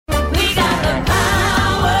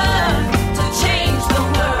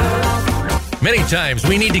Many times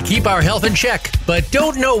we need to keep our health in check, but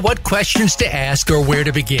don't know what questions to ask or where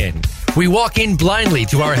to begin. We walk in blindly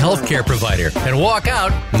to our healthcare provider and walk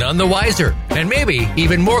out none the wiser, and maybe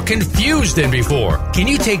even more confused than before. Can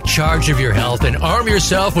you take charge of your health and arm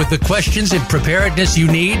yourself with the questions and preparedness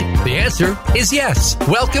you need? The answer is yes.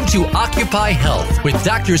 Welcome to Occupy Health with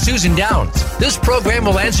Dr. Susan Downs. This program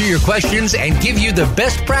will answer your questions and give you the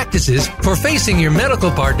best practices for facing your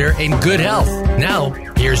medical partner in good health. Now,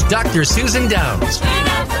 here's Dr. Susan Downs.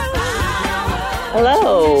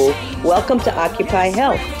 Hello. Welcome to Occupy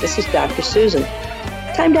Health. This is Dr. Susan.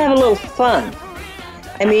 Time to have a little fun.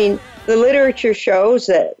 The literature shows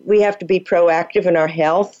that we have to be proactive in our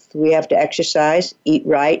health. We have to exercise, eat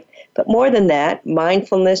right. But more than that,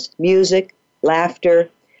 mindfulness, music, laughter,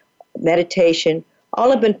 meditation, all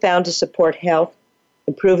have been found to support health,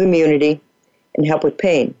 improve immunity, and help with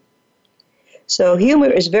pain. So humor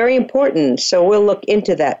is very important, so we'll look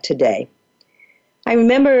into that today. I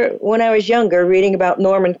remember when I was younger reading about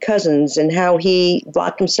Norman Cousins and how he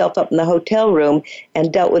locked himself up in the hotel room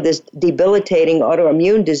and dealt with this debilitating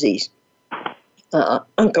autoimmune disease,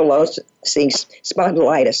 ankylosing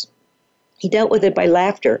spondylitis. He dealt with it by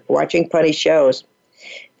laughter, watching funny shows.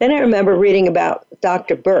 Then I remember reading about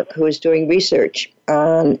Dr. Burke, who was doing research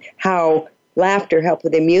on how laughter helped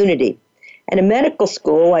with immunity. And in medical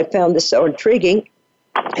school, I found this so intriguing.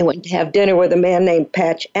 I went to have dinner with a man named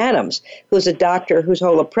Patch Adams, who's a doctor whose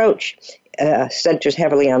whole approach centers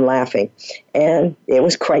heavily on laughing. And it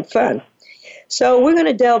was quite fun. So we're going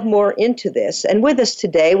to delve more into this. And with us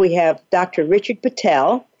today, we have Dr. Richard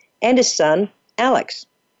Patel and his son, Alex.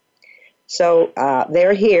 So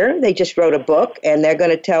they're here. They just wrote a book, and they're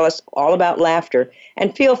going to tell us all about laughter.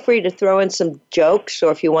 And feel free to throw in some jokes,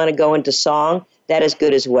 or if you want to go into song, that is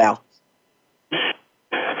good as well.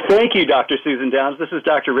 Thank you, Dr. Susan Downs. This is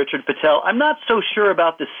Dr. Richard Patel. I'm not so sure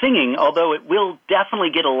about the singing, although it will definitely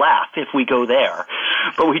get a laugh if we go there.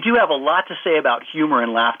 But we do have a lot to say about humor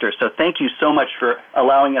and laughter, so thank you so much for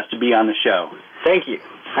allowing us to be on the show. Thank you.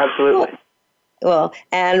 Absolutely. Well,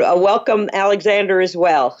 and welcome Alexander as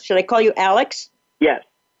well. Should I call you Alex? Yes.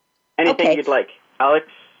 Anything you'd like. Alex,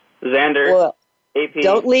 Xander, well, AP.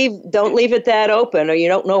 Don't leave it that open, or you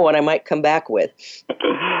don't know what I might come back with.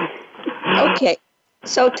 Okay.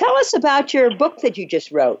 So tell us about your book that you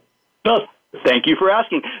just wrote. Well, thank you for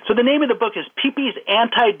asking. So the name of the book is Pee-Pee's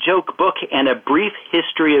Anti-Joke Book and a Brief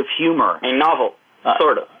History of Humor. A novel,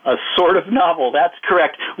 sort of. A sort of novel, that's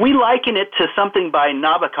correct. We liken it to something by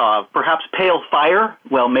Nabokov, perhaps Pale Fire.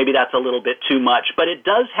 Well, maybe that's a little bit too much, but it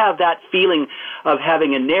does have that feeling of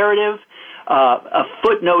having a narrative,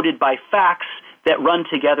 footnoted by facts that run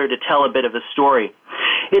together to tell a bit of a story.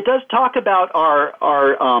 It does talk about our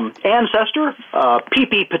ancestor,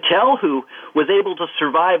 P.P. Patel, who was able to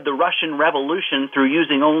survive the Russian Revolution through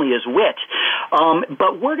using only his wit.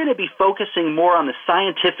 But we're going to be focusing more on the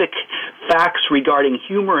scientific facts regarding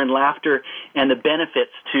humor and laughter and the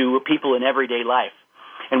benefits to people in everyday life.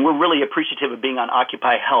 And we're really appreciative of being on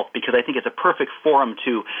Occupy Health because I think it's a perfect forum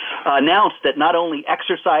to announce that not only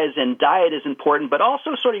exercise and diet is important, but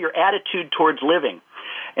also sort of your attitude towards living.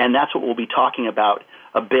 And that's what we'll be talking about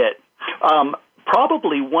a bit.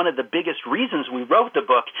 Probably one of the biggest reasons we wrote the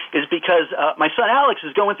book is because my son Alex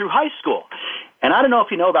is going through high school. And I don't know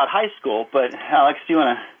if you know about high school, but Alex, do you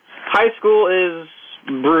want to? High school is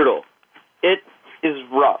brutal. It is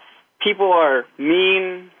rough. People are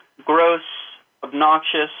mean, gross,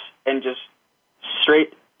 obnoxious, and just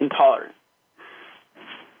straight intolerant.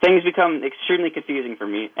 Things become extremely confusing for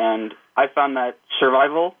me, and I found that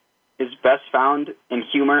survival is best found in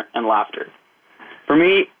humor and laughter. For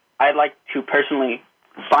me, I'd like to personally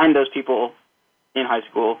find those people in high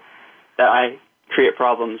school that I create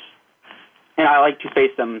problems, and I like to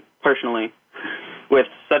face them personally with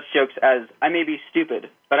such jokes as, I may be stupid,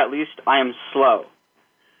 but at least I am slow.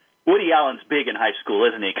 Woody Allen's big in high school,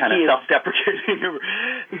 isn't he? Kind of self-deprecating.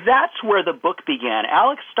 That's where the book began.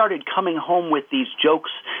 Alex started coming home with these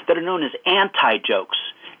jokes that are known as anti-jokes.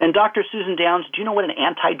 And Dr. Susan Downs, do you know what an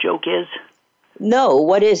anti-joke is? No,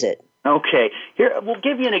 what is it? Okay, here, we'll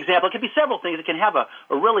give you an example. It could be several things. It can have a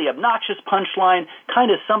really obnoxious punchline,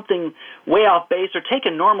 kind of something way off base, or take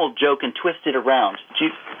a normal joke and twist it around.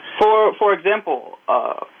 For example,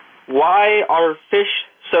 why are fish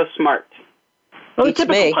so smart? Well, the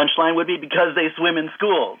typical punchline would be because they swim in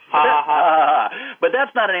schools. But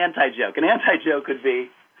that's not an anti-joke. An anti-joke would be,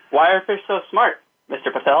 why are fish so smart,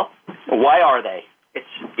 Mr. Patel? Why are they? It's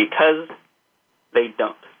because they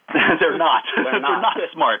don't. They're not. They're not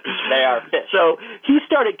smart. They are fish. So he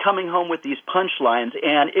started coming home with these punchlines,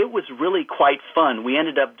 and it was really quite fun. We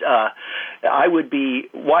ended up I would be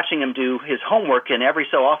watching him do his homework, and every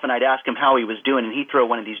so often I'd ask him how he was doing, and he'd throw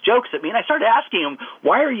one of these jokes at me, and I started asking him,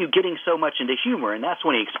 why are you getting so much into humor? And that's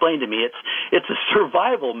when he explained to me it's a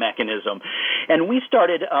survival mechanism. And we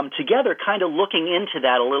started together kind of looking into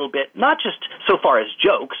that a little bit, not just so far as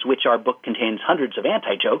jokes, which our book contains hundreds of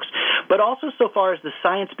anti-jokes, but also so far as the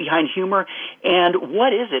science behind humor and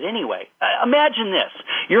what is it anyway. Imagine this.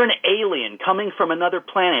 You're an alien coming from another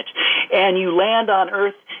planet, and you land on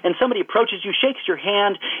Earth, and somebody approaches you, shakes your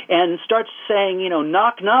hand, and starts saying,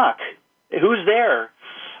 knock, knock. Who's there?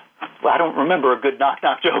 Well, I don't remember a good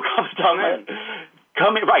knock-knock joke off the top of my head.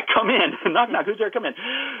 Come in. Right, come in. Knock, knock. Who's there? Come in.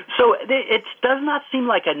 So it does not seem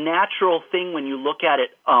like a natural thing when you look at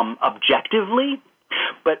it objectively,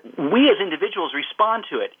 but we as individuals respond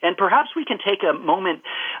to it. And perhaps we can take a moment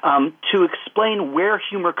to explain where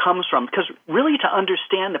humor comes from, because really to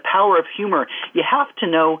understand the power of humor, you have to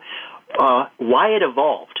know why it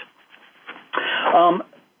evolved.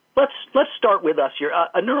 Let's start with us here.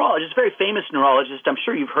 A neurologist, a very famous neurologist, I'm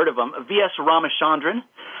sure you've heard of him, V.S. Ramachandran.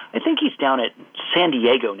 I think he's down at San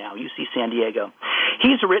Diego now, UC San Diego.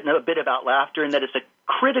 He's written a bit about laughter and that it's a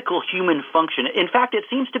critical human function. In fact, it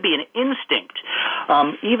seems to be an instinct.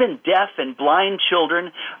 Even deaf and blind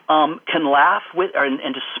children can laugh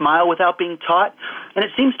and to smile without being taught, and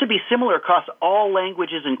it seems to be similar across all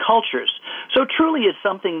languages and cultures. So truly is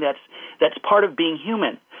something that's part of being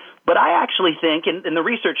human. But I actually think, and the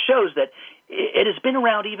research shows, that it has been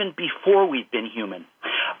around even before we've been human.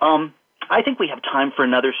 I think we have time for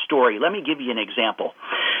another story. Let me give you an example.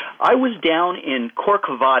 I was down in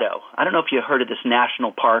Corcovado. I don't know if you heard of this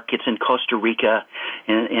national park. It's in Costa Rica,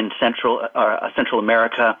 in Central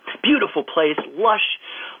America. Beautiful place, lush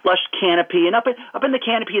canopy, and up in the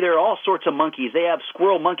canopy there are all sorts of monkeys. They have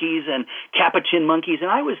squirrel monkeys and capuchin monkeys,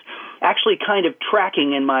 and I was actually kind of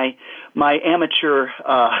tracking in my amateur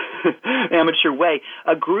way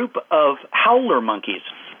a group of howler monkeys.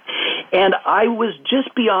 And I was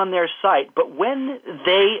just beyond their sight, but when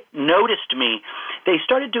they noticed me, they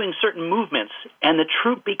started doing certain movements, and the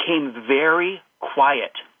troop became very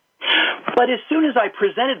quiet. But as soon as I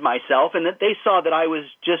presented myself and that they saw that I was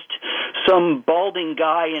just some balding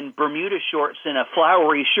guy in Bermuda shorts and a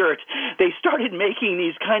flowery shirt, they started making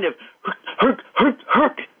these kind of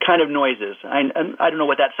herk kind of noises. I don't know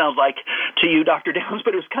what that sounds like to you, Dr. Downs,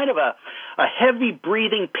 but it was kind of a heavy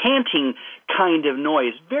breathing, panting kind of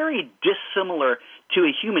noise, very dissimilar to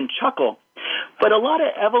a human chuckle. But a lot of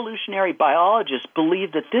evolutionary biologists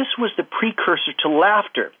believe that this was the precursor to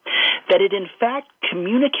laughter, that it in fact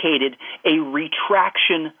communicated a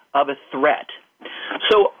retraction of a threat.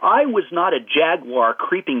 So I was not a jaguar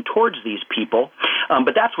creeping towards these people,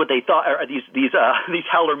 but that's what they thought, or these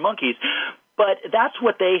howler monkeys. But that's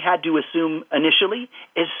what they had to assume initially.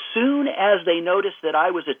 As soon as they noticed that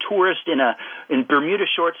I was a tourist in Bermuda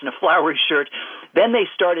shorts and a flowery shirt, then they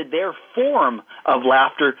started their form of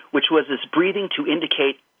laughter, which was this breathing to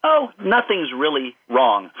indicate, oh, nothing's really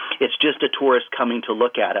wrong. It's just a tourist coming to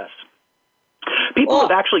look at us. People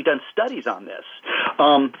have actually done studies on this,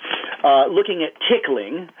 looking at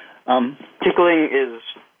tickling. Tickling is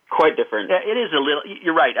quite different. It is a little,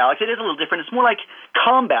 you're right, Alex, it is a little different. It's more like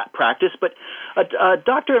combat practice, but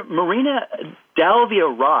Dr. Marina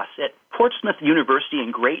Dalvia-Ross at Portsmouth University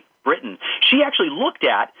in Great Britain, she actually looked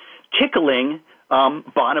at tickling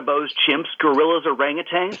bonobos, chimps, gorillas,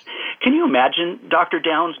 orangutans. Can you imagine Dr.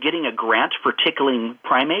 Downs getting a grant for tickling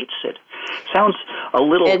primates? It sounds a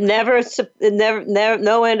little...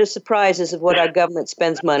 no end of surprises of what our government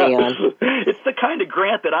spends money on. It's the kind of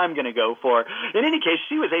grant that I'm going to go for. In any case,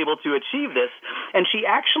 she was able to achieve this, and she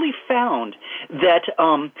actually found that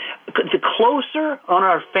the closer on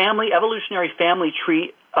our evolutionary family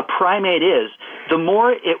tree a primate is, the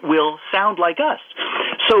more it will sound like us.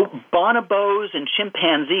 So bonobos and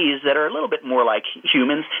chimpanzees that are a little bit more like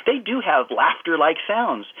humans, they do have laughter-like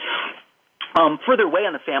sounds. Further away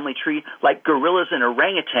on the family tree, like gorillas and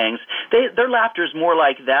orangutans, their laughter is more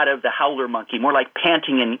like that of the howler monkey, more like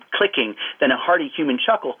panting and clicking than a hearty human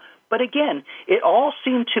chuckle. But again, it all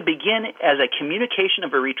seemed to begin as a communication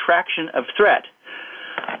of a retraction of threat.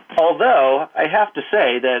 Although, I have to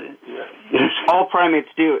say that all primates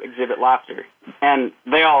do exhibit laughter, and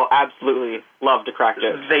they all absolutely love to crack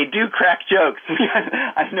jokes. They do crack jokes.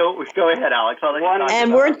 I know. Go ahead, Alex.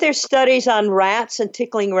 And weren't there studies on rats and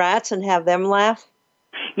tickling rats and have them laugh?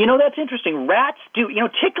 That's interesting. Rats do,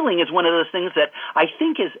 tickling is one of those things that I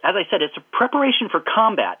think is, as I said, it's a preparation for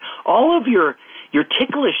combat. All of your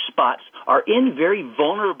ticklish spots are in very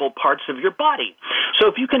vulnerable parts of your body. So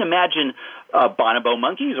if you can imagine bonobo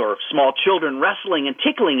monkeys or small children wrestling and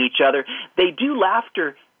tickling each other, they do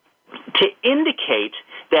laughter to indicate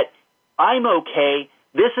that I'm okay.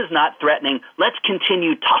 This is not threatening. Let's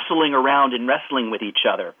continue tussling around and wrestling with each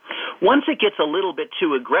other. Once it gets a little bit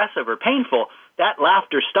too aggressive or painful, that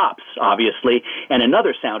laughter stops, obviously, and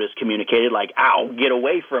another sound is communicated like, ow, get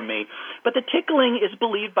away from me. But the tickling is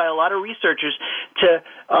believed by a lot of researchers to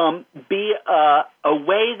be a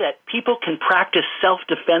way that people can practice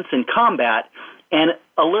self-defense in combat and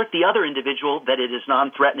alert the other individual that it is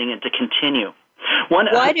non-threatening and to continue.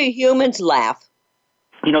 Why do humans laugh?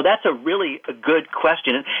 That's a really good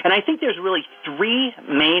question. And I think there's really three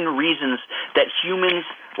main reasons that humans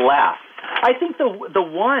laugh. I think the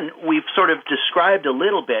one we've sort of described a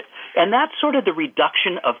little bit, and that's sort of the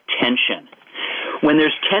reduction of tension. When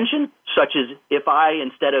there's tension, such as if I,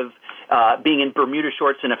 instead of being in Bermuda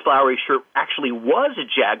shorts and a flowery shirt, actually was a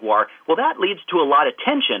jaguar, well, that leads to a lot of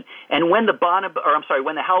tension. And when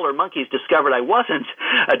when the howler monkeys discovered I wasn't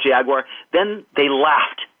a jaguar, then they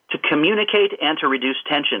laughed to communicate and to reduce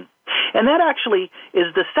tension. And that actually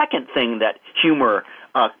is the second thing that humor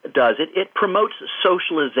does. It promotes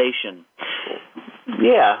socialization.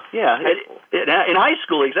 Yeah. In high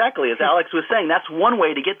school, exactly, as Alex was saying, that's one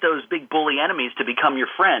way to get those big bully enemies to become your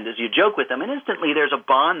friend, as you joke with them, and instantly there's a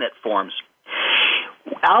bond that forms.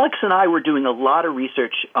 Alex and I were doing a lot of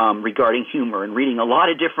research regarding humor and reading a lot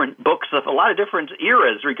of different books of a lot of different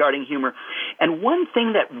eras regarding humor. And one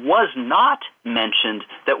thing that was not mentioned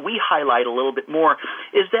that we highlight a little bit more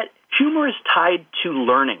is that humor is tied to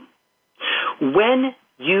learning. When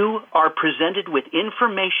you are presented with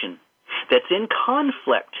information that's in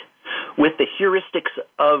conflict with the heuristics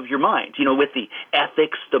of your mind, with the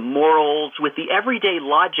ethics, the morals, with the everyday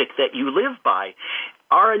logic that you live by,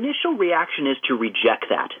 our initial reaction is to reject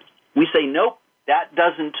that. We say, nope, that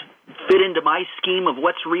doesn't fit into my scheme of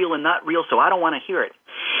what's real and not real, so I don't want to hear it.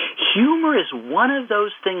 Humor is one of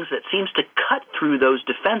those things that seems to cut through those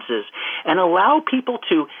defenses and allow people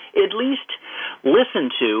to at least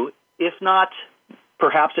listen to, if not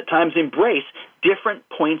perhaps at times embrace, different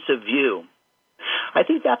points of view. I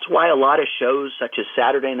think that's why a lot of shows such as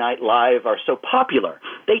Saturday Night Live are so popular.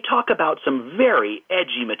 They talk about some very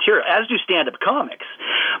edgy material, as do stand-up comics,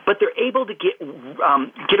 but they're able to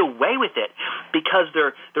get away with it because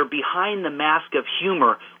they're behind the mask of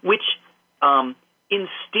humor, which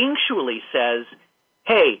instinctually says,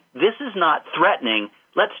 hey, this is not threatening.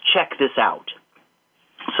 Let's check this out.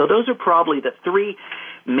 So those are probably the three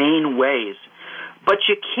main ways. But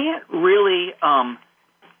you can't really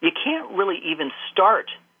even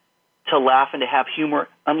start to laugh and to have humor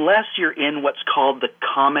unless you're in what's called the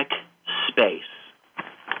comic space.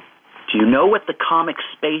 Do you know what the comic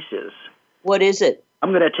space is? What is it?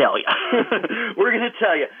 I'm going to tell you. We're going to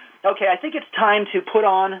tell you. Okay, I think it's time to put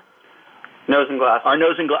on nose and glass. Our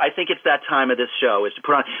nose and glass. I think it's that time of this show is to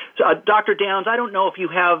put on. So, Dr. Downs, I don't know if you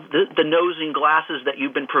have the nose and glasses that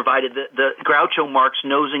you've been provided, the Groucho Marx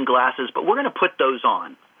nose and glasses, but we're going to put those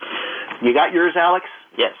on. You got yours, Alex?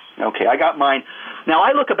 Yes. Okay, I got mine. Now,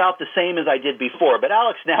 I look about the same as I did before, but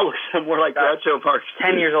Alex now looks more like Groucho Marx.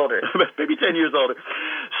 10 years older. Maybe 10 years older.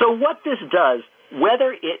 So what this does,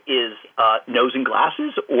 whether it is nose and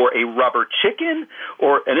glasses or a rubber chicken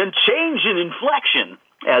or a change in inflection,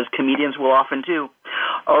 as comedians will often do,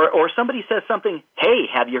 or somebody says something, hey,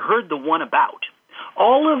 have you heard the one about?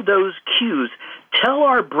 All of those cues tell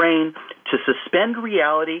our brain to suspend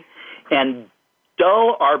reality and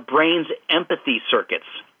dull our brain's empathy circuits,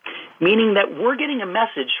 meaning that we're getting a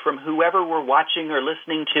message from whoever we're watching or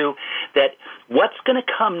listening to that what's going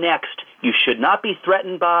to come next you should not be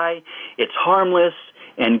threatened by, it's harmless,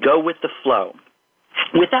 and go with the flow.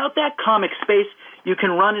 Without that comic space, you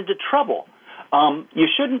can run into trouble. You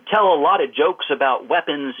shouldn't tell a lot of jokes about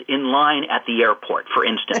weapons in line at the airport, for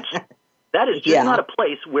instance. That is just not a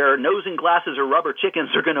place where nose and glasses or rubber chickens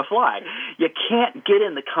are going to fly. You can't get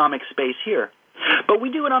in the comic space here. But we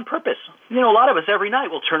do it on purpose. A lot of us every night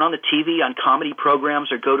will turn on the TV on comedy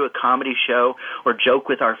programs or go to a comedy show or joke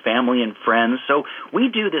with our family and friends. So we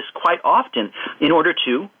do this quite often in order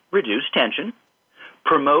to reduce tension,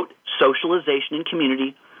 promote socialization and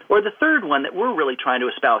community, or the third one that we're really trying to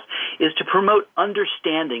espouse is to promote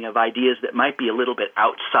understanding of ideas that might be a little bit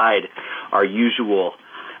outside our usual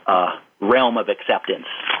realm of acceptance.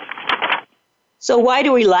 So why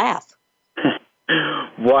do we laugh?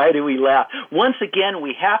 Why do we laugh? Once again,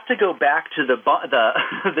 we have to go back to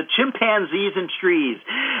the chimpanzees and trees.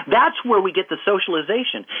 That's where we get the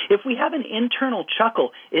socialization. If we have an internal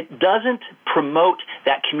chuckle, it doesn't promote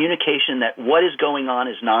that communication that what is going on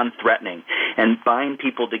is non-threatening and bind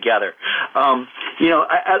people together.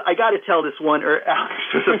 I got to tell this one.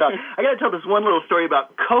 I got to tell this one little story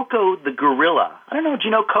about Coco the gorilla. I don't know. Do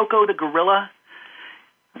you know Coco the gorilla?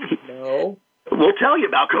 No. We'll tell you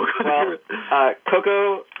about Coco. Well,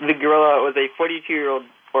 Coco the gorilla was a 42-year-old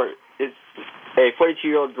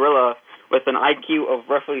gorilla with an IQ of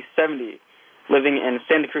roughly 70, living in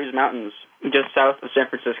Santa Cruz Mountains, just south of San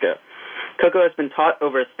Francisco. Coco has been taught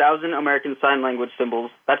over 1,000 American Sign Language symbols.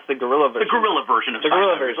 That's the gorilla version. The gorilla version of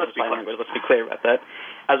sign language. Let's be clear about that.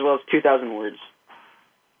 As well as 2,000 words.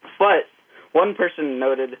 But one person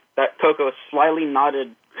noted that Coco slyly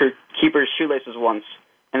knotted her keeper's shoelaces once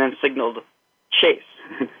and then signaled chase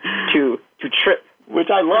to trip. Which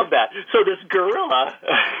I love that. So this gorilla,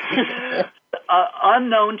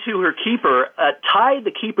 unknown to her keeper, tied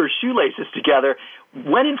the keeper's shoelaces together,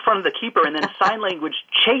 went in front of the keeper, and then sign language,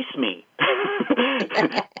 chase me.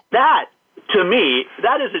 That, to me,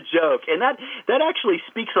 that is a joke. And that actually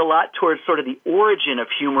speaks a lot towards sort of the origin of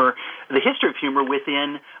humor, the history of humor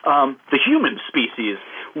within the human species.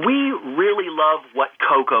 We really love what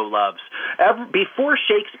Coco loves. Before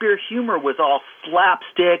Shakespeare, humor was all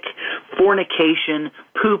slapstick, fornication,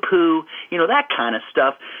 poo-poo, that kind of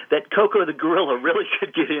stuff that Coco the gorilla really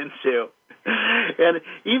could get into. And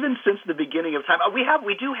even since the beginning of time,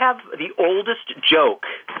 we do have the oldest joke.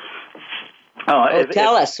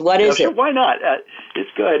 Tell us, what is it? Why not? It's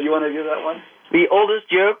good. You want to give that one? The oldest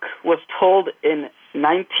joke was told in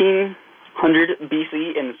 1900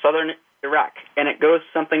 BC in southern Iraq, and it goes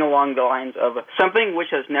something along the lines of, something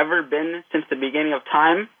which has never been since the beginning of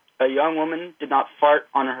time, a young woman did not fart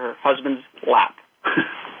on her husband's lap.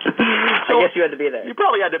 I guess you had to be there. You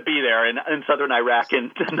probably had to be there in southern Iraq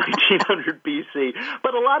in 1900 BC.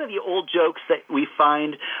 But a lot of the old jokes that we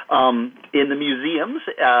find in the museums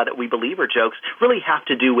that we believe are jokes really have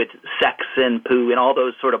to do with sex and poo and all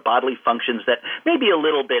those sort of bodily functions that may be a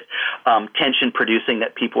little bit tension-producing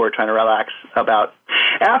that people are trying to relax about.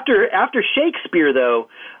 After Shakespeare, though,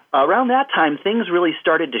 around that time, things really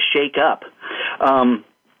started to shake up.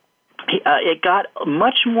 It got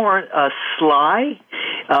much more sly.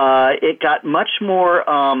 It got much more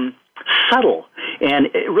subtle, and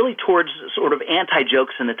really towards sort of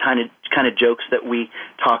anti-jokes and the kind of jokes that we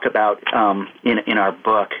talk about in our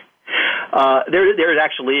book. There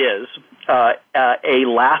actually is a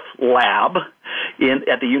laugh lab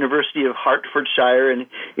at the University of Hertfordshire in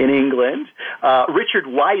England. Richard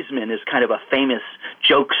Wiseman is kind of a famous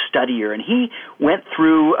joke studier, and he went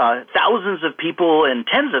through thousands of people and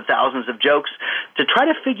tens of thousands of jokes to try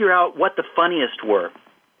to figure out what the funniest were.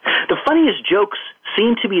 The funniest jokes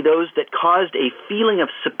seem to be those that caused a feeling of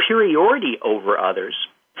superiority over others,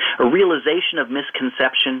 a realization of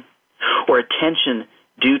misconception, or attention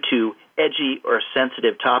due to edgy or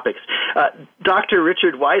sensitive topics. Dr.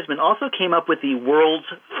 Richard Wiseman also came up with the world's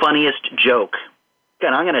funniest joke.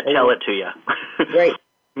 And I'm going to tell it to you. Great.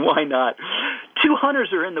 Why not? Two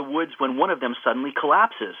hunters are in the woods when one of them suddenly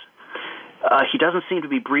collapses. He doesn't seem to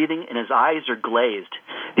be breathing, and his eyes are glazed.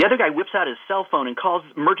 The other guy whips out his cell phone and calls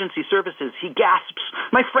emergency services. He gasps,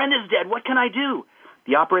 "My friend is dead. What can I do?"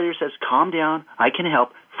 The operator says, "Calm down. I can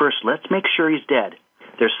help. First, let's make sure he's dead."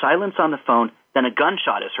 There's silence on the phone. Then a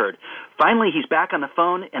gunshot is heard. Finally, he's back on the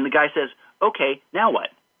phone, and the guy says, "Okay, now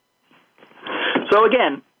what?" So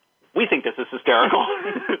again, we think this is hysterical.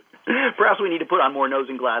 Perhaps we need to put on more nose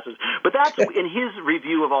and glasses. But that's, in his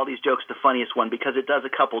review of all these jokes, the funniest one, because it does a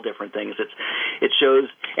couple different things. It shows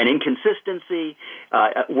an inconsistency.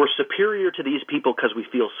 We're superior to these people because we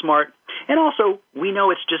feel smart. And also, we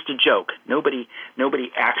know it's just a joke. Nobody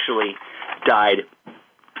actually died,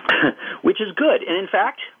 which is good. And in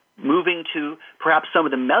fact, moving to perhaps some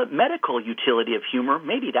of the medical utility of humor,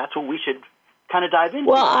 maybe that's what we should kind of dive into.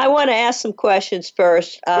 Well, I want to ask some questions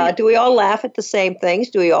first. Do we all laugh at the same things?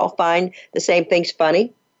 Do we all find the same things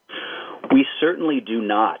funny? We certainly do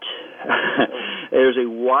not. There's a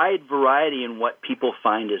wide variety in what people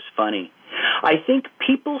find is funny. I think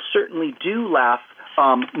people certainly do laugh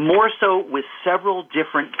more so with several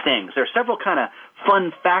different things. There are several kind of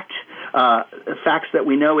fun facts that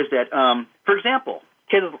we know is that, for example,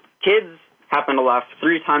 kids happen to laugh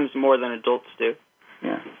 3 times more than adults do.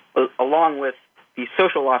 Yeah. Along with the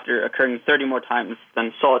social laughter occurring 30 more times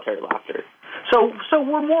than solitary laughter. So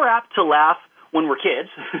we're more apt to laugh when we're kids.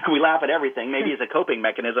 We laugh at everything, maybe as a coping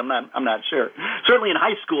mechanism. I'm not sure. Certainly in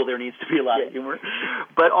high school there needs to be a lot of humor.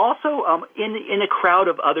 But also in a crowd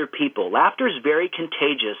of other people. Laughter is very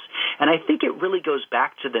contagious, and I think it really goes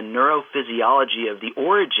back to the neurophysiology of the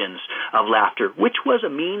origins of laughter, which was a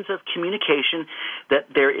means of communication that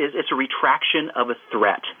it's a retraction of a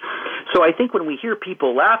threat. So I think when we hear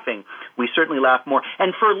people laughing, we certainly laugh more.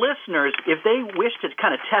 And for listeners, if they wish to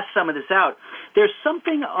kind of test some of this out, there's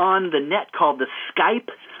something on the net called the Skype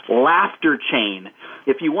laughter chain.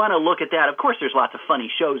 If you want to look at that, of course there's lots of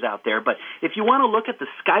funny shows out there, but if you want to look at the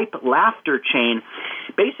Skype laughter chain,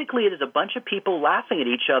 basically it is a bunch of people laughing at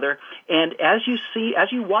each other, and as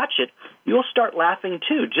you watch it, you'll start laughing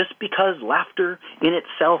too, just because laughter in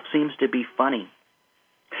itself seems to be funny.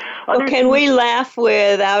 Well, can we laugh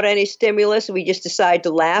without any stimulus? We just decide to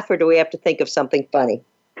laugh, or do we have to think of something funny?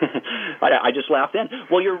 I just laughed then.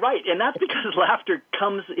 Well, you're right, and that's because laughter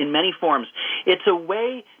comes in many forms. It's a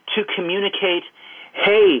way to communicate,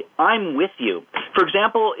 hey, I'm with you. For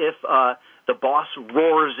example, if the boss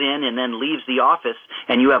roars in and then leaves the office,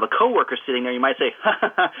 and you have a coworker sitting there, you might say, ha,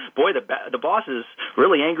 ha, ha, boy, the boss is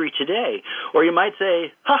really angry today. Or you might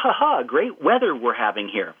say, ha, ha, ha, great weather we're having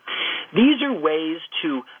here. These are ways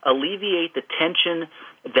to alleviate the tension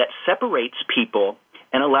that separates people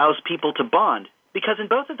and allows people to bond. Because in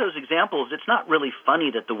both of those examples, it's not really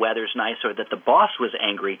funny that the weather's nice or that the boss was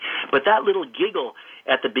angry, but that little giggle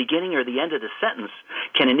at the beginning or the end of the sentence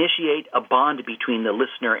can initiate a bond between the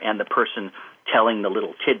listener and the person telling the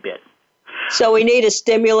little tidbit. So we need a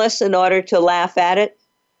stimulus in order to laugh at it?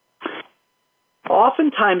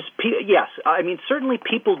 Oftentimes, yes. I mean, certainly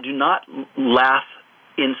people do not laugh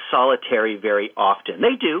in solitary very often.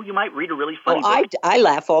 They do. You might read a really funny book. I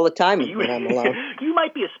laugh all the time when I'm alone. You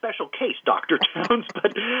might be a special case, Dr. Jones,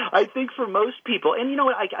 but I think for most people, and you know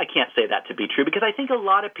what, I can't say that to be true, because I think a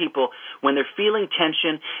lot of people, when they're feeling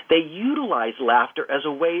tension, they utilize laughter as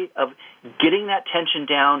a way of getting that tension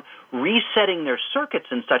down, resetting their circuits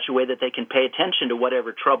in such a way that they can pay attention to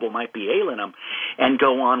whatever trouble might be ailing them and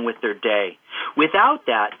go on with their day. Without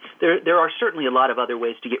that, there are certainly a lot of other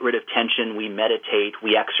ways to get rid of tension. We meditate,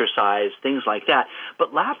 we exercise, things like that.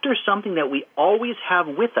 But laughter is something that we always have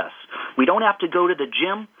with us. We don't have to go to the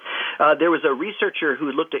gym. There was a researcher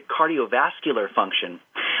who looked at cardiovascular function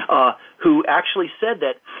who actually said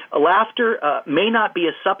that laughter may not be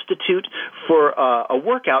a substitute for a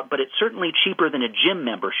workout, but it's certainly cheaper than a gym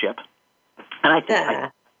membership. And I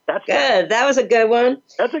think that's good. That was a good one.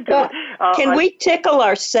 That's a good one. Can we tickle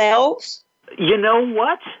ourselves? You know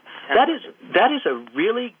what? That is a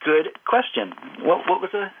really good question. What was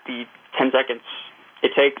the 10 seconds?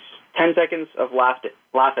 It takes 10 seconds of laughing.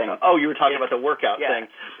 Oh, you were talking about the workout thing.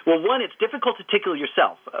 Well, one, it's difficult to tickle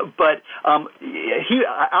yourself, but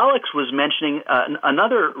Alex was mentioning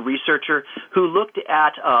another researcher who looked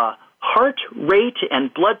at heart rate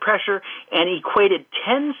and blood pressure and equated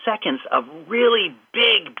 10 seconds of really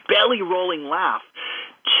big belly-rolling laugh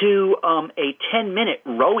to a 10-minute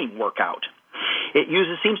rowing workout. It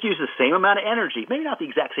seems to use the same amount of energy, maybe not the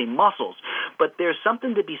exact same muscles, but there's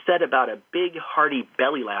something to be said about a big, hearty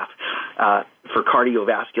belly laugh for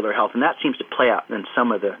cardiovascular health, and that seems to play out in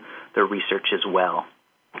some of the research as well.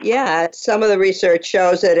 Yeah, some of the research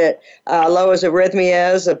shows that it lowers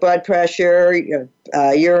arrhythmias, the blood pressure,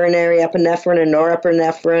 urinary epinephrine and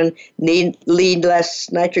norepinephrine, need less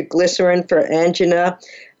nitroglycerin for angina,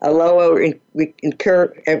 a lower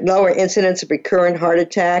incidence of recurrent heart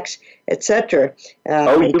attacks, etc.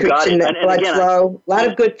 You got it. Blood flow, a lot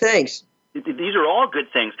of good things. These are all good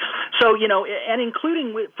things. So, and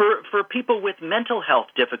including for people with mental health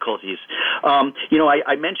difficulties,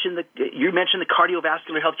 I mentioned you mentioned the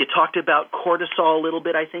cardiovascular health. You talked about cortisol a little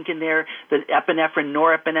bit, I think, in there, the epinephrine,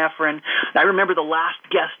 norepinephrine. I remember the last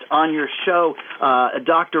guest on your show,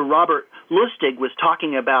 Dr. Robert Lustig, was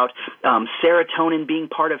talking about serotonin being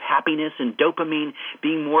part of happiness and dopamine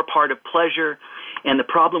being more part of pleasure. And the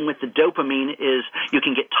problem with the dopamine is you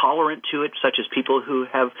can get tolerant to it, such as people who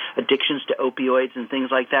have addictions to opioids and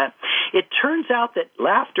things like that. It turns out that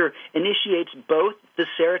laughter initiates both the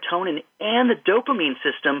serotonin and the dopamine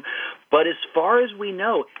system, but as far as we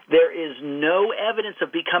know, there is no evidence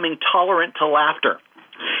of becoming tolerant to laughter.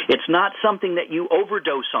 It's not something that you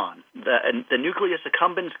overdose on. The nucleus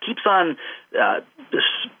accumbens keeps on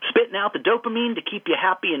spitting out the dopamine to keep you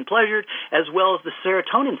happy and pleasured, as well as the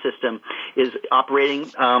serotonin system is operating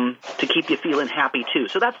to keep you feeling happy too.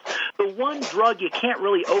 So that's the one drug you can't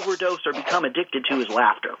really overdose or become addicted to is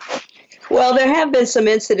laughter. Well, there have been some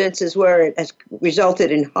incidences where it has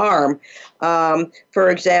resulted in harm. For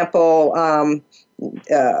example,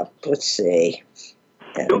 let's see.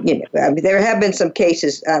 There have been some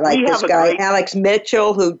cases like this guy, Alex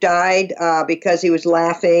Mitchell, who died because he was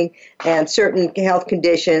laughing, and certain health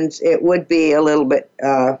conditions, it would be a little bit,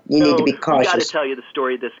 you need to be cautious. I've got to tell you the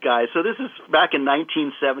story of this guy. So this is back in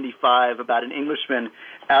 1975 about an Englishman,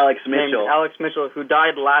 Alex Mitchell. Alex Mitchell, who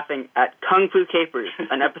died laughing at Kung Fu Capers,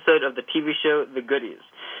 an episode of the TV show The Goodies,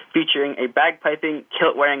 featuring a bagpiping,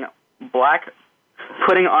 kilt-wearing, black,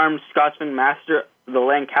 pudding-armed Scotsman master of the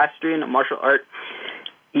Lancastrian martial art,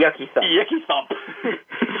 Yucky Thump.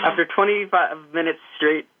 After 25 minutes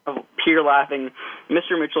straight of pure laughing,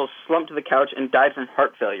 Mr. Mitchell slumped to the couch and died from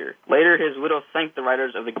heart failure. Later, his widow thanked the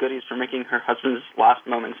writers of the goodies for making her husband's last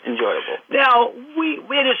moments enjoyable. Now,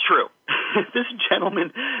 it is true. This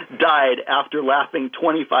gentleman died after laughing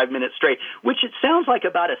 25 minutes straight, which it sounds like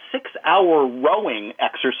about a 6-hour rowing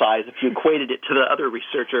exercise if you equated it to the other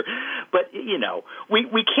researcher. But,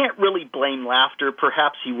 we can't really blame laughter.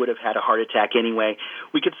 Perhaps he would have had a heart attack anyway.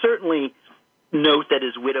 We could certainly note that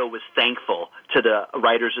his widow was thankful to the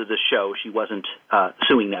writers of the show. She wasn't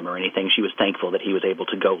suing them or anything. She was thankful that he was able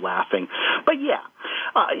to go laughing. But yeah,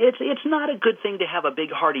 it's not a good thing to have a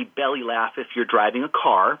big hearty belly laugh if you're driving a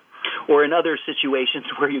car or in other situations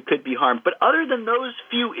where you could be harmed. But other than those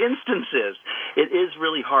few instances, it is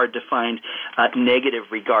really hard to find negative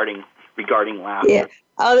regarding laughter. Yeah.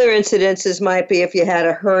 Other incidences might be if you had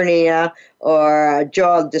a hernia or a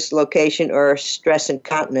jaw dislocation or stress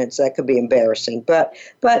incontinence. That could be embarrassing, but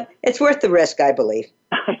it's worth the risk, I believe.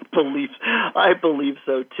 I believe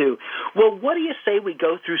so too. Well, what do you say we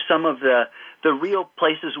go through some of the real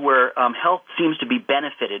places where health seems to be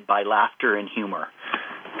benefited by laughter and humor?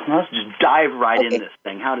 Let's just dive right in this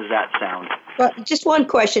thing. How does that sound? Well, just one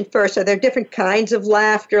question first. Are there different kinds of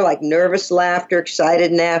laughter, like nervous laughter,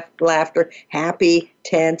 excited laughter, happy,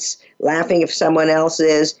 tense, laughing if someone else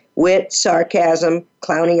is, wit, sarcasm,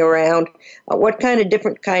 clowning around? What kind of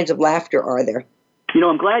different kinds of laughter are there?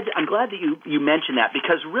 I'm glad that you mentioned that,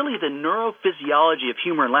 because really the neurophysiology of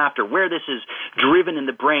humor and laughter, where this is driven in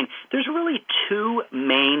the brain, there's really two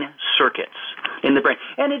main circuits in the brain.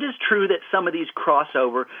 And it is true that some of these cross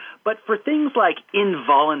over, but for things like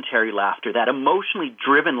involuntary laughter, that emotionally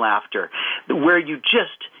driven laughter, where you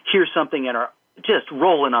just hear something and are just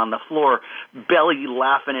rolling on the floor, belly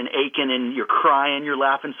laughing and aching, and you're crying, you're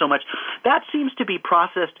laughing so much, that seems to be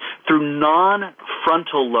processed through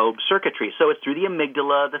non-frontal lobe circuitry. So it's through the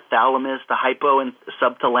amygdala, the thalamus, the hypo and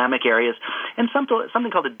subthalamic areas, and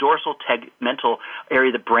something called the dorsal tegmental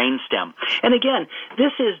area, the brainstem. And again,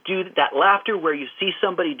 this is due to that laughter where you see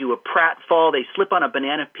somebody do a pratfall, they slip on a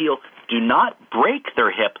banana peel, do not break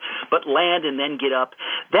their hip, but land and then get up.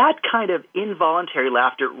 That kind of involuntary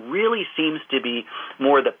laughter really seems to be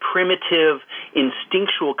more the primitive,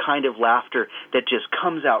 instinctual kind of laughter that just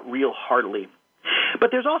comes out real heartily. But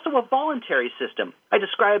there's also a voluntary system. I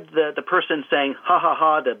described the person saying, ha, ha,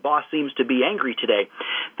 ha, the boss seems to be angry today.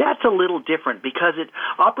 That's a little different because it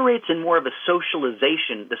operates in more of the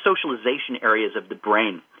socialization areas of the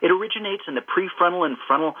brain. It originates in the prefrontal and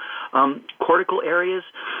frontal cortical areas,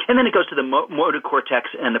 and then it goes to the motor cortex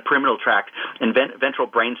and the pyramidal tract and ventral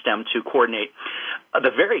brainstem to coordinate the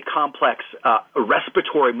very complex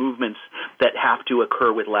respiratory movements that have to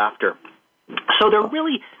occur with laughter. So there are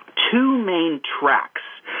really two main tracks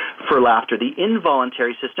for laughter: the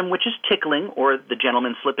involuntary system, which is tickling, or the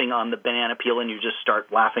gentleman slipping on the banana peel and you just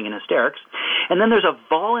start laughing in hysterics. And then there's a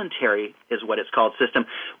voluntary, is what it's called, system,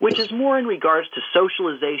 which is more in regards to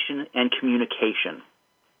socialization and communication.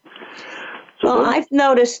 Well, I've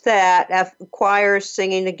noticed that choirs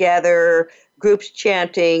singing together, groups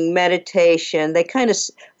chanting, meditation, they kind of,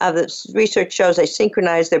 the research shows they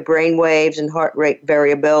synchronize their brain waves and heart rate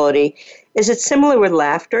variability. Is it similar with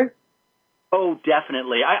laughter? Oh,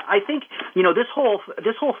 definitely. I think, this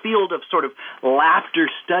whole field of sort of laughter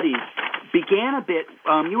studies began a bit,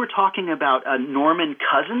 you were talking about Norman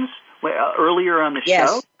Cousins earlier on the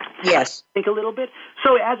show. Yes. Think a little bit.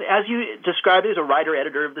 So as you described, as a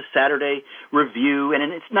writer-editor of the Saturday Review, and in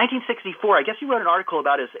 1964, I guess you wrote an article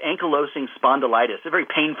about his ankylosing spondylitis, a very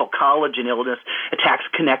painful collagen illness, attacks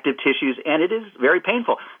connective tissues, and it is very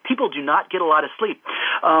painful. People do not get a lot of sleep.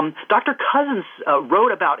 Dr. Cousins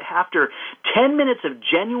wrote about after 10 minutes of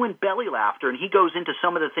genuine belly laughter, and he goes into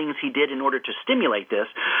some of the things he did in order to stimulate this.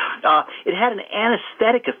 It had an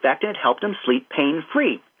anesthetic effect, and it helped him sleep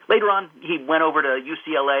pain-free. Later on, he went over to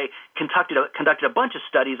UCLA, conducted a bunch of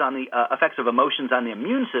studies on the effects of emotions on the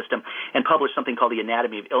immune system, and published something called The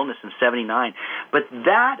Anatomy of Illness in '79. But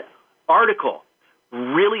that article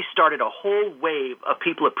really started a whole wave of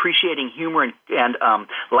people appreciating humor and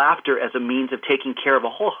laughter as a means of taking care of a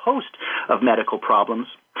whole host of medical problems.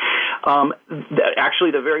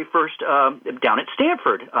 Actually, the very first down at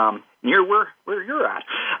Stanford, near where you're at,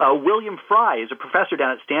 William Fry is a professor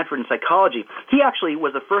down at Stanford in psychology. He actually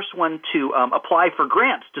was the first one to apply for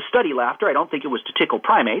grants to study laughter. I don't think it was to tickle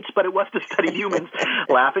primates, but it was to study humans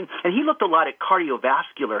laughing. And he looked a lot at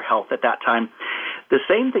cardiovascular health at that time. The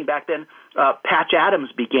same thing back then, Patch Adams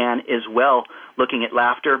began as well looking at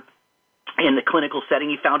laughter. In the clinical setting,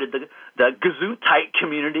 he founded the Gesundheit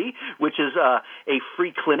community, which is a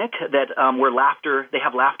free clinic that where they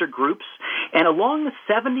have laughter groups. And along the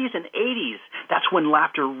 70s and 80s, That's when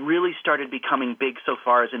laughter really started becoming big so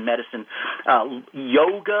far as in medicine.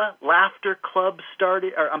 Laughter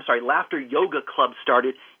yoga clubs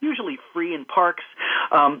started, usually free in parks.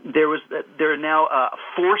 There are now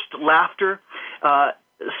forced laughter.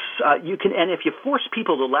 And if you force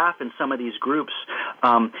people to laugh in some of these groups,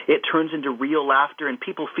 it turns into real laughter, and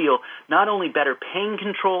people feel not only better pain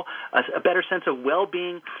control, a better sense of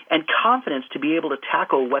well-being, and confidence to be able to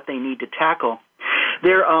tackle what they need to tackle.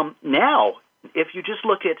 There now, if you just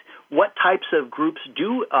look at what types of groups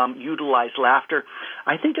do utilize laughter,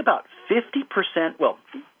 I think about 50%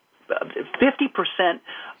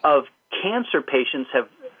 of cancer patients have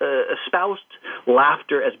espoused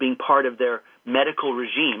laughter as being part of their medical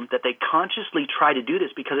regime, that they consciously try to do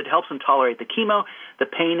this because it helps them tolerate the chemo, the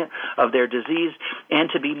pain of their disease,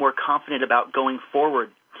 and to be more confident about going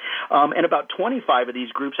forward. And about 25 of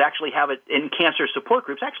these groups actually have it, in cancer support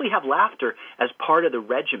groups, actually have laughter as part of the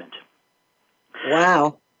regimen.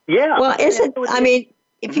 Wow. Yeah. Well,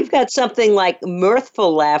 if you've got something like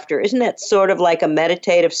mirthful laughter, isn't that sort of like a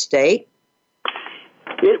meditative state?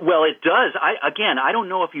 It does. I don't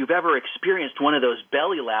know if you've ever experienced one of those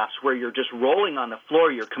belly laughs where you're just rolling on the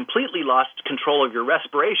floor, you're completely lost control of your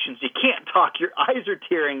respirations, you can't talk, your eyes are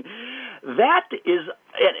tearing.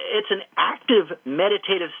 It's an active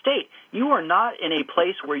meditative state. You are not in a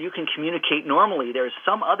place where you can communicate normally. There's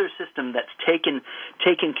some other system that's taken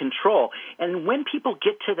control. And when people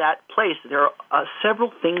get to that place, there are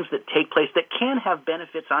several things that take place that can have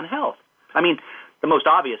benefits on health. I mean, the most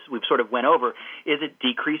obvious we've sort of went over is it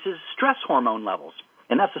decreases stress hormone levels,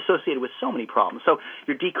 and that's associated with so many problems. So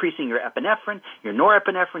you're decreasing your epinephrine, your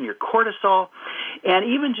norepinephrine, your cortisol, and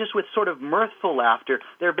even just with sort of mirthful laughter,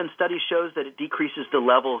 there have been studies shows that it decreases the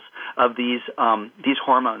levels of these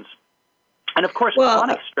hormones. And of course,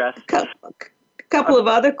 chronic stress. A couple of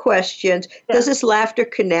other questions. Yeah. Does this laughter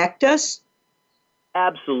connect us?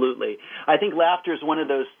 Absolutely. I think laughter is one of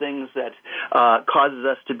those things that causes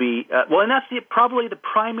us to be, and that's probably the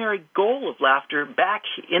primary goal of laughter back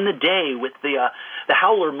in the day with the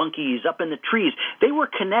howler monkeys up in the trees. They were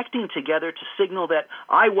connecting together to signal that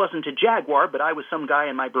I wasn't a jaguar, but I was some guy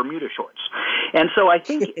in my Bermuda shorts. And so I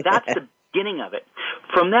think that's the beginning of it.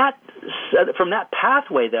 From that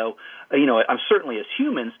pathway, though, certainly as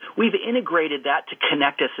humans, we've integrated that to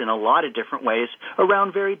connect us in a lot of different ways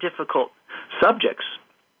around very difficult subjects.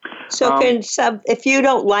 So if you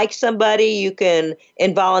don't like somebody, you can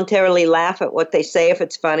involuntarily laugh at what they say if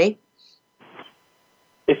it's funny?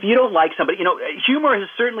 If you don't like somebody, humor has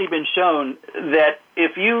certainly been shown that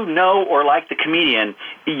if you know or like the comedian,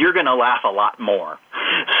 you're going to laugh a lot more.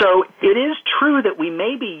 So it is true that we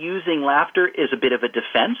may be using laughter as a bit of a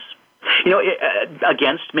defense,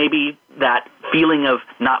 against maybe that feeling of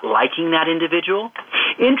not liking that individual.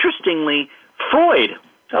 Interestingly, Freud,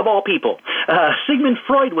 of all people, Sigmund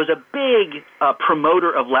Freud was a big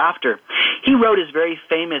promoter of laughter. He wrote his very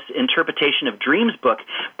famous Interpretation of Dreams book,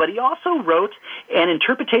 but he also wrote an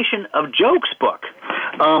Interpretation of Jokes book.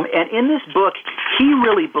 And in this book, he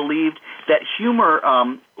really believed that humor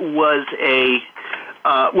was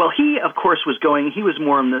he, of course, he was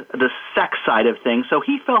more on the sex side of things, so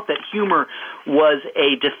he felt that humor was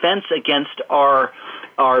a defense against our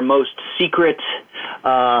most secret,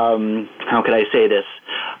 how could I say this,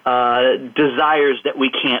 desires that we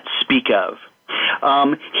can't speak of.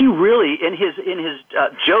 He really, in his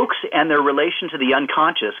jokes and their relation to the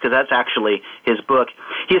unconscious, because that's actually his book,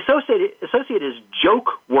 he associated his joke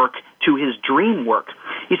work to his dream work.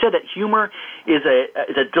 He said that humor is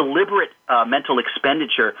a deliberate mental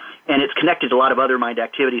expenditure, and it's connected to a lot of other mind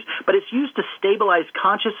activities, but it's used to stabilize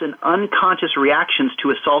conscious and unconscious reactions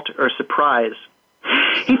to assault or surprise.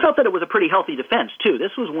 He felt that it was a pretty healthy defense, too.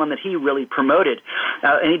 This was one that he really promoted,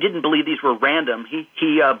 and he didn't believe these were random.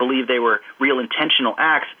 He believed they were real intentional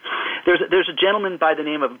acts. There's a gentleman by the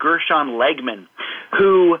name of Gershon Legman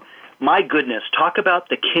who, my goodness, talk about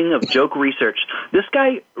the king of joke research. This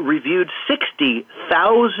guy reviewed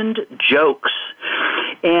 60,000 jokes,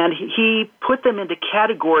 and he put them into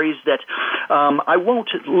categories that I won't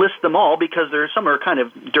list them all because some are kind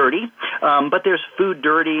of dirty, but there's food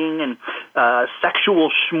dirtying and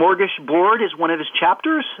sexual smorgasbord is one of his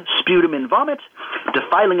chapters, sputum and vomit,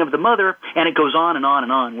 defiling of the mother, and it goes on and on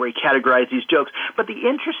and on where he categorized these jokes. But the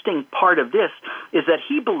interesting part of this is that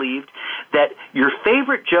he believed that your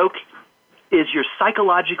favorite joke is your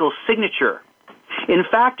psychological signature. In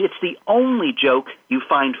fact, it's the only joke you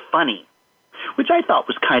find funny, which I thought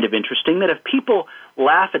was kind of interesting, that if people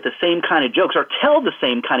laugh at the same kind of jokes or tell the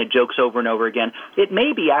same kind of jokes over and over again, it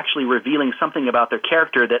may be actually revealing something about their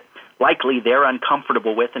character that likely they're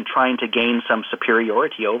uncomfortable with and trying to gain some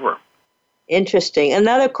superiority over. Interesting.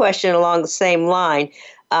 Another question along the same line.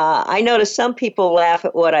 I notice some people laugh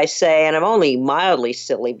at what I say, and I'm only mildly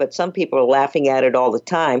silly, but some people are laughing at it all the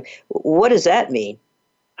time. What does that mean?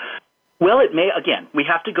 Well, it may, again, we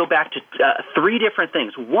have to go back to three different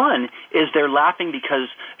things. One is they're laughing because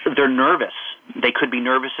they're nervous. They could be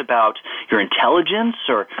nervous about your intelligence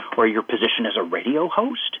or your position as a radio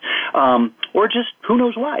host, or just who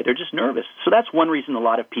knows why. They're just nervous. So that's one reason a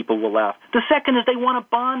lot of people will laugh. The second is they want to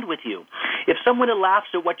bond with you. If someone laughs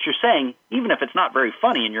at what you're saying, even if it's not very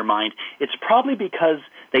funny in your mind, it's probably because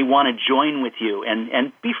they want to join with you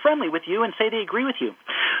and be friendly with you and say they agree with you.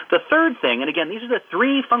 The third thing, and again, these are the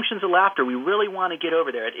three functions of laughter we really want to get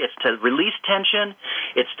over there. It's to release tension,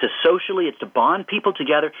 it's to socially, it's to bond people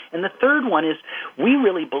together. And the third one is we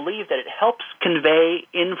really believe that it helps convey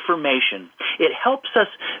information. It helps us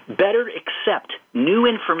better accept new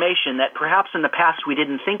information that perhaps in the past we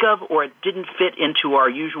didn't think of or it didn't fit into our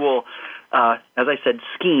usual, as I said,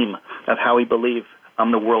 scheme of how we believe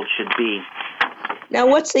the world should be. Now,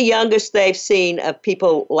 what's the youngest they've seen of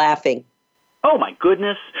people laughing? Oh, my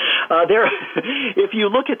goodness. If you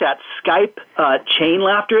look at that Skype chain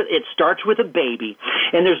laughter, it starts with a baby.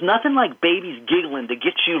 And there's nothing like babies giggling to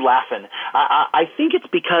get you laughing. I think it's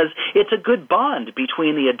because it's a good bond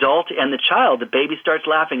between the adult and the child. The baby starts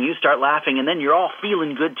laughing, you start laughing, and then you're all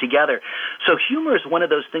feeling good together. So humor is one of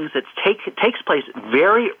those things that takes place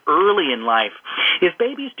very early in life. If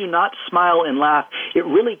babies do not smile and laugh, it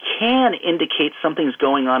really can indicate something's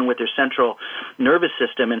going on with their central nervous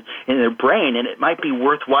system and their brain, and it might be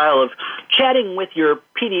worthwhile of chatting with your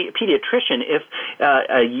pediatrician if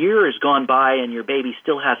a year has gone by and your baby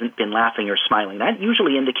still hasn't been laughing or smiling. That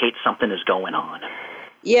usually indicates something is going on.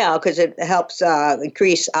 Yeah, because it helps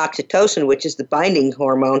increase oxytocin, which is the binding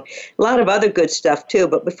hormone. A lot of other good stuff, too.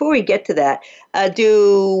 But before we get to that,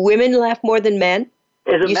 do women laugh more than men?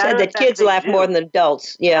 You said that kids laugh more than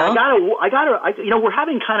adults. Yeah. We're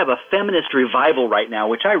having kind of a feminist revival right now,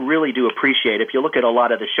 which I really do appreciate. If you look at a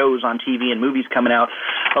lot of the shows on TV and movies coming out,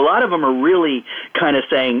 a lot of them are really kind of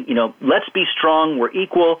saying, let's be strong, we're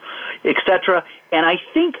equal, etc. And I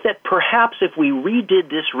think that perhaps if we redid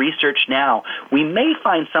this research now, we may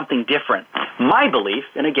find something different. My belief,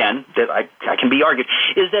 and again, that I can be argued,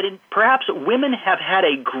 is that perhaps women have had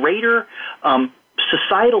a greater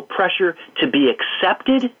societal pressure to be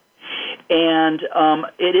accepted, and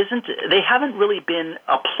they haven't really been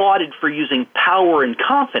applauded for using power and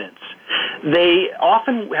confidence. They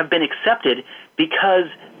often have been accepted because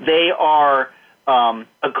they are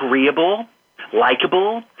agreeable,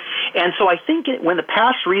 likable. And so I think when the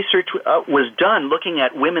past research was done looking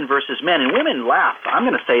at women versus men, and women laugh, I'm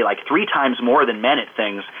going to say like 3 times more than men at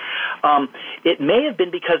things, it may have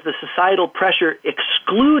been because the societal pressure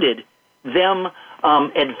excluded them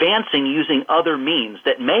advancing using other means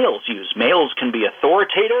that males use. Males can be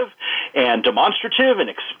authoritative and demonstrative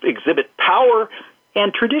and exhibit power,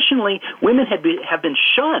 and traditionally women have been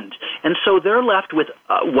shunned, and so they're left with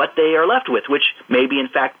what they are left with, which may be in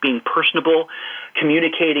fact being personable,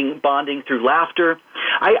 communicating, bonding through laughter.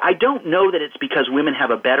 I don't know that it's because women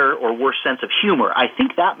have a better or worse sense of humor. I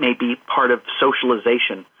think that may be part of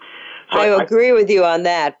socialization. I agree with you on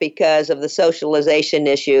that because of the socialization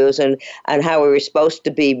issues and how we were supposed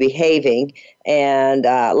to be behaving. And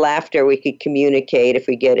laughter, we could communicate if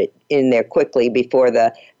we get it in there quickly before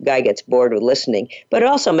the guy gets bored with listening. But it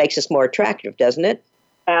also makes us more attractive, doesn't it?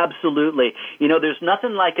 Absolutely. There's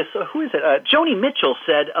nothing like who is it? Joni Mitchell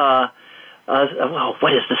said,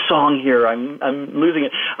 what is the song here? I'm losing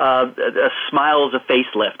it. A smile is a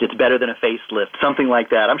facelift. It's better than a facelift. Something like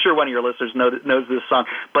that. I'm sure one of your listeners knows this song.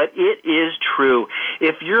 But it is true.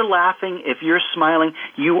 If you're laughing, if you're smiling,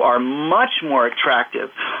 you are much more attractive.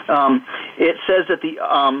 It says that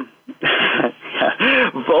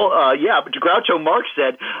Groucho Marx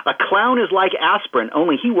said, a clown is like aspirin,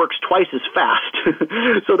 only he works twice as fast.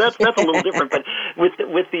 So that's a little different. But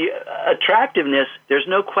with the attractiveness, there's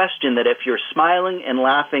no question that if you're smiling and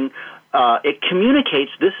laughing, it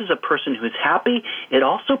communicates this is a person who's happy. It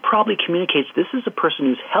also probably communicates this is a person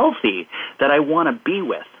who's healthy that I want to be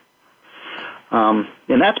with.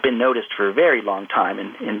 And that's been noticed for a very long time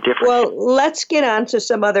in different... Well, let's get on to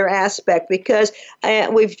some other aspect because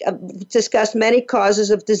we've discussed many causes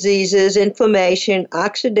of diseases, inflammation,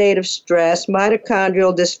 oxidative stress,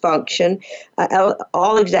 mitochondrial dysfunction,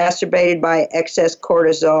 all exacerbated by excess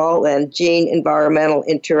cortisol and gene-environmental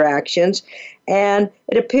interactions. And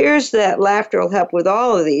it appears that laughter will help with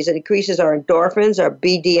all of these. It increases our endorphins, our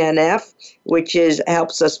BDNF, which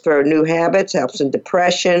helps us for new habits, helps in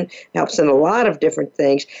depression, helps in a lot of different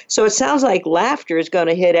things. So it sounds like laughter is going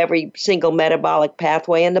to hit every single metabolic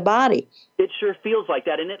pathway in the body. It sure feels like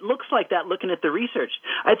that, and it looks like that looking at the research.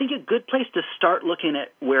 I think a good place to start looking at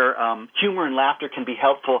where humor and laughter can be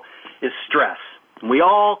helpful is stress. We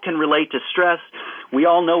all can relate to stress. We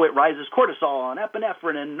all know it rises cortisol and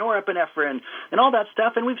epinephrine and norepinephrine and all that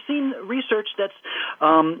stuff, and we've seen research that's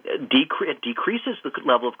it decreases the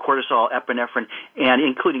level of cortisol, epinephrine, and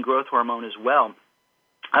including growth hormone as well.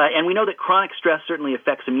 And we know that chronic stress certainly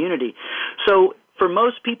affects immunity. So for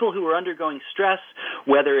most people who are undergoing stress,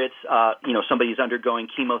 whether it's somebody's undergoing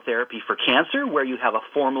chemotherapy for cancer, where you have a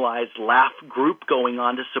formalized laugh group going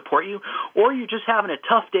on to support you, or you're just having a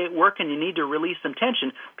tough day at work and you need to release some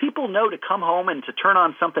tension, people know to come home and to turn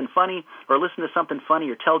on something funny or listen to something funny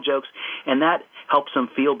or tell jokes, and that helps them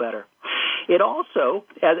feel better. It also,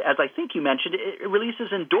 as I think you mentioned, it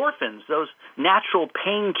releases endorphins, those natural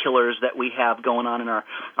painkillers that we have going on in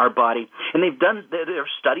our body. And there are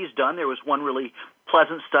studies done. There was one really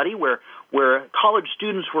pleasant study where college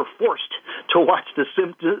students were forced to watch The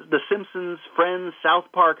Simpsons, Friends, South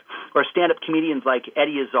Park, or stand-up comedians like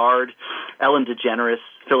Eddie Izzard, Ellen DeGeneres,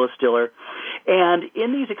 Phyllis Diller. And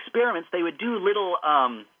in these experiments, they would do little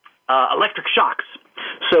electric shocks.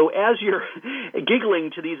 So as you're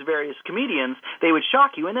giggling to these various comedians, they would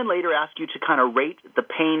shock you and then later ask you to kind of rate the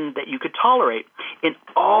pain that you could tolerate. In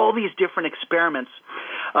all these different experiments,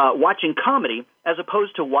 watching comedy as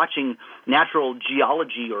opposed to watching natural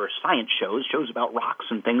geology or science shows about rocks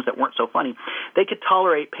and things that weren't so funny, they could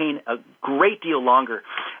tolerate pain a great deal longer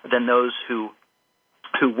than those who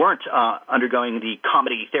weren't undergoing the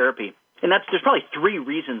comedy therapy. And there's probably three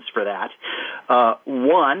reasons for that.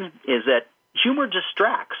 One is that humor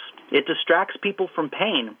distracts. It distracts people from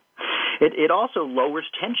pain. It also lowers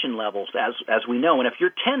tension levels, as we know. And if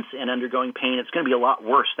you're tense and undergoing pain, it's going to be a lot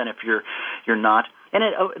worse than if you're not. And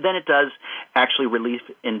then it does actually release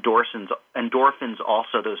endorphins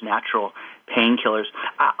also, those natural painkillers.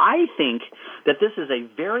 I think that this is a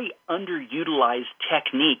very underutilized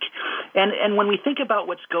technique. And when we think about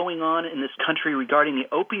what's going on in this country regarding the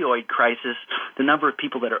opioid crisis, the number of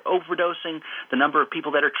people that are overdosing, the number of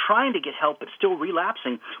people that are trying to get help but still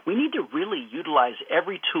relapsing, we need to really utilize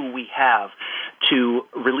every tool we have to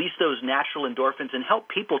release those natural endorphins and help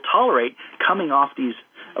people tolerate coming off these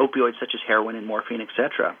opioids such as heroin and morphine,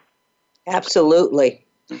 etc. Absolutely.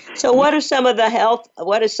 So what does some of the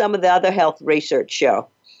other health research show?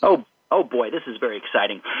 Oh boy, this is very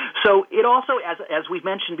exciting. So it also, as we've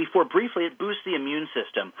mentioned before briefly, it boosts the immune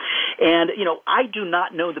system. And, I do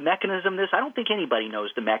not know the mechanism of this. I don't think anybody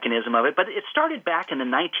knows the mechanism of it, but it started back in the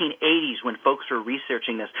 1980s when folks were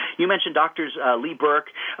researching this. You mentioned Drs. Lee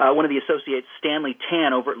Burke, one of the associates, Stanley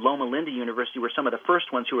Tan over at Loma Linda University were some of the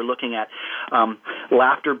first ones who were looking at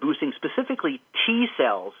laughter boosting specifically T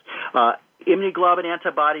cells, immunoglobulin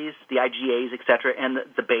antibodies, the IgAs, etc., and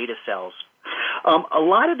the beta cells. A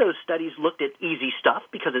lot of those studies looked at easy stuff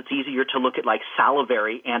because it's easier to look at like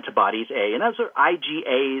salivary antibodies A, and those are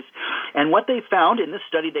IgAs. And what they found in this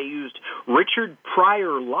study, they used Richard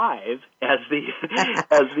Pryor Live as the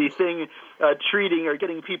thing treating or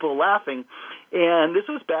getting people laughing. And this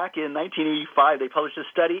was back in 1985. They published a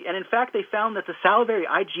study, and in fact, they found that the salivary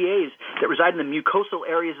IgAs that reside in the mucosal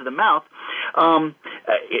areas of the mouth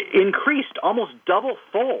increased almost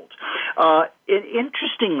double-fold.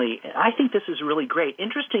 Interestingly, I think this is really great.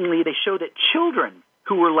 Interestingly, they show that children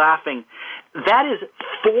who were laughing, that is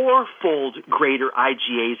fourfold greater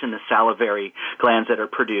IgAs in the salivary glands that are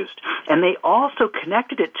produced. And they also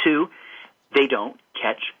connected it to they don't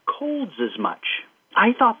catch colds as much.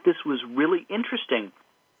 I thought this was really interesting.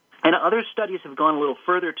 And other studies have gone a little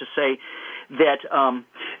further to say that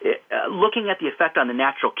looking at the effect on the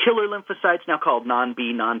natural killer lymphocytes, now called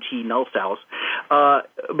non-B, non-T null cells,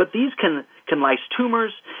 but these can lyse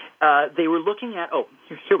tumors. They were looking at,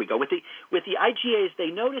 here we go. With the IgAs,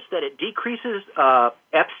 they noticed that it decreases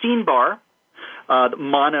Epstein-Barr,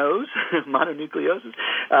 mononucleosis,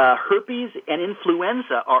 herpes, and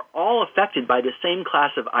influenza are all affected by the same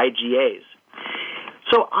class of IgAs.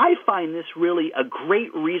 So I find this really a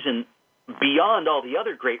great reason, beyond all the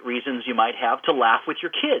other great reasons you might have, to laugh with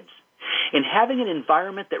your kids. And having an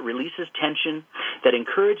environment that releases tension, that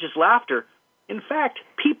encourages laughter, in fact,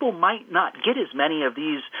 people might not get as many of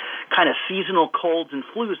these kind of seasonal colds and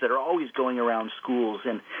flus that are always going around schools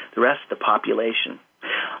and the rest of the population.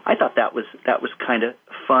 I thought that was kind of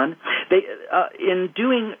fun. They in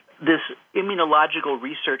doing this immunological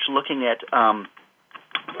research, looking at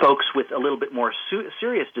folks with a little bit more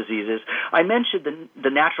serious diseases, I mentioned the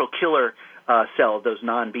natural killer cells, those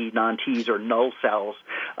non-B, non-Ts, or null cells,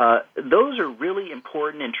 those are really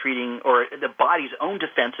important in treating, or the body's own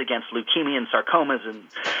defense against leukemia and sarcomas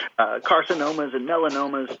and carcinomas and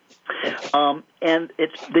melanomas. And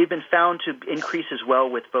they've been found to increase as well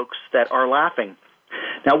with folks that are laughing.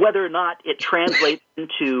 Now, whether or not it translates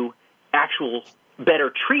into actual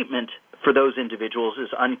better treatment for those individuals is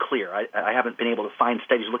unclear. I haven't been able to find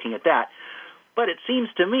studies looking at that. But it seems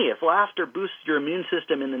to me if laughter boosts your immune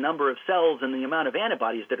system in the number of cells and the amount of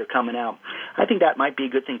antibodies that are coming out, I think that might be a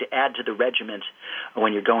good thing to add to the regimen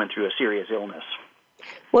when you're going through a serious illness.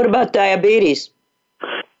 What about diabetes?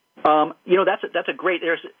 That's a great.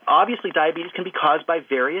 There's obviously diabetes can be caused by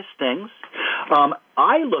various things.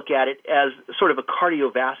 I look at it as sort of a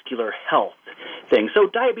cardiovascular health thing. So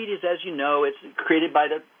diabetes, as you know, it's created by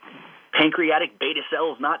the pancreatic beta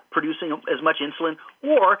cells not producing as much insulin,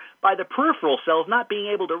 or by the peripheral cells not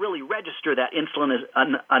being able to really register that insulin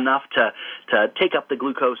enough to take up the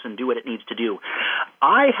glucose and do what it needs to do.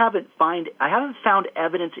 I haven't found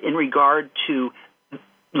evidence in regard to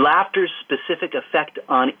laughter's specific effect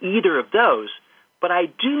on either of those, but I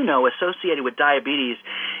do know associated with diabetes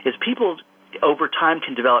is people over time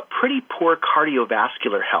can develop pretty poor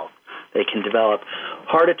cardiovascular health. They can develop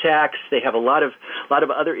heart attacks. They have a lot of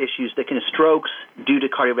other issues. They can have strokes due to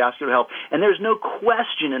cardiovascular health. And there's no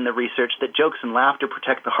question in the research that jokes and laughter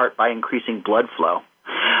protect the heart by increasing blood flow.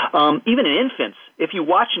 Even in infants, if you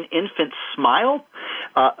watch an infant smile,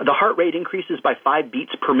 the heart rate increases by 5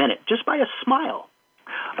 beats per minute just by a smile.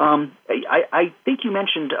 I think you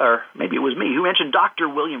mentioned, or maybe it was me, who mentioned Dr.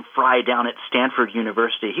 William Fry down at Stanford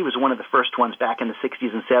University. He was one of the first ones back in the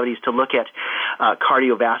 60s and 70s to look at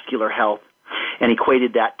cardiovascular health and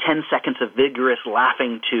equated that 10 seconds of vigorous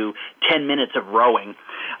laughing to 10 minutes of rowing.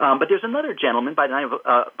 But there's another gentleman by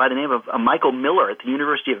the name of Michael Miller at the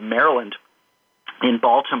University of Maryland in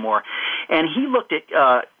Baltimore, and he looked at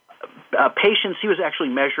patients. He was actually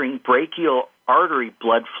measuring brachial artery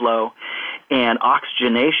blood flow and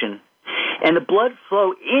oxygenation. And the blood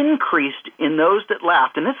flow increased in those that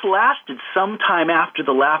laughed. And this lasted some time after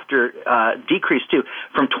the laughter decreased too,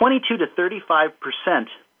 from 22 to 35%.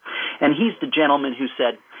 And he's the gentleman who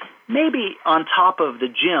said, maybe on top of the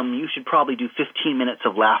gym, you should probably do 15 minutes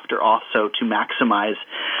of laughter also to maximize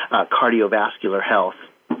cardiovascular health.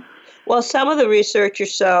 Well, some of the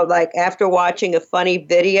researchers saw, like after watching a funny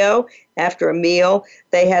video after a meal,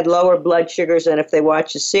 they had lower blood sugars than if they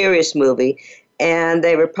watched a serious movie. And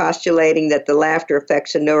they were postulating that the laughter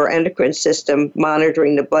affects the neuroendocrine system,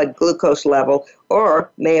 monitoring the blood glucose level, or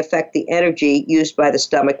may affect the energy used by the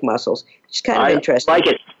stomach muscles. It's kind of interesting. I like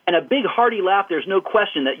it. And a big hearty laugh, there's no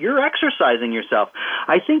question that you're exercising yourself.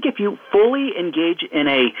 I think if you fully engage in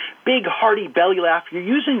a big hearty belly laugh, you're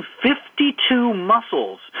using 52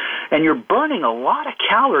 muscles, and you're burning a lot of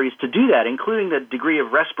calories to do that, including the degree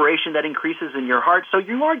of respiration that increases in your heart. So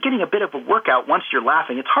you are getting a bit of a workout once you're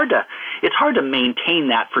laughing. It's hard to maintain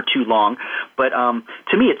that for too long, but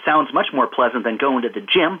to me it sounds much more pleasant than going to the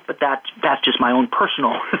gym, but that's just my own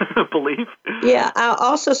personal belief. Yeah,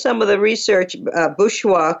 also some of the research,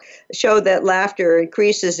 Bourgeois, showed that laughter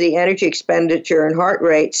increases the energy expenditure and heart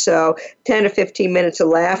rate. So 10 to 15 minutes of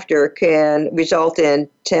laughter can result in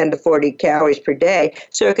 10 to 40 calories per day.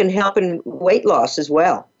 So it can help in weight loss as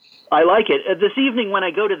well. I like it. This evening when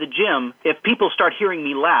I go to the gym, if people start hearing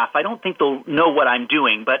me laugh, I don't think they'll know what I'm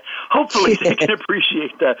doing, but hopefully they can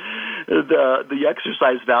appreciate the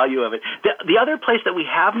exercise value of it. The other place that we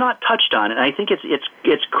have not touched on, and I think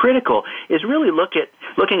it's critical, is really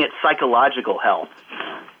looking at psychological health.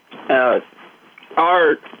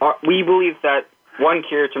 We believe that one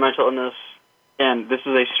cure to mental illness, and this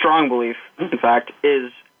is a strong belief, in fact,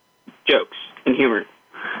 is jokes and humor.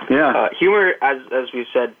 Yeah. Humor, as we've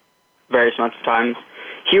said various amounts of times,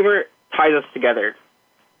 humor ties us together.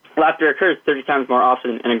 Laughter occurs 30 times more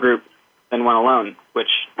often in a group than one alone, which,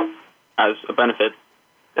 as a benefit,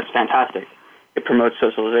 is fantastic. It promotes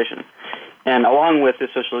socialization. And along with this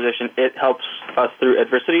socialization, it helps us through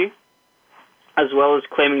adversity, as well as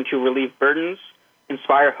claiming to relieve burdens,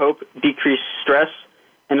 inspire hope, decrease stress,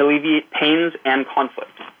 and alleviate pains and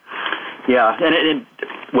conflict. Yeah, and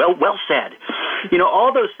well said. You know,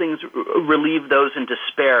 all those things relieve those in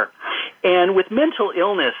despair. And with mental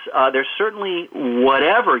illness, there's certainly,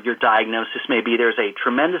 whatever your diagnosis may be, there's a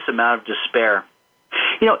tremendous amount of despair.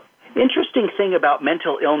 You know, interesting thing about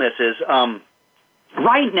mental illness is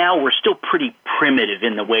right now we're still pretty primitive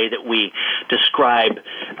in the way that we describe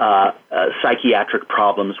psychiatric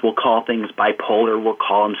problems. We'll call things bipolar, we'll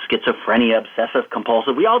call them schizophrenia, obsessive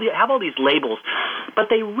compulsive. We all have all these labels, but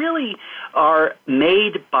they really are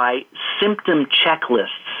made by symptom checklists.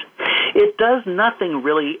 It does nothing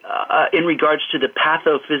really in regards to the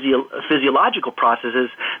pathophysiological processes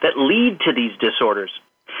that lead to these disorders.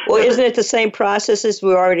 Well, isn't it the same processes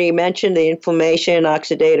we already mentioned, the inflammation,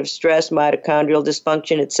 oxidative stress, mitochondrial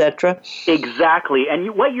dysfunction, etc.? Exactly.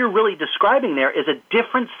 And what you're really describing there is a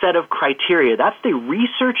different set of criteria. That's the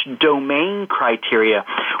research domain criteria,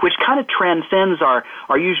 which kind of transcends our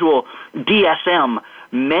usual DSM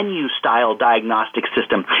menu-style diagnostic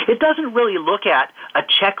system. It doesn't really look at a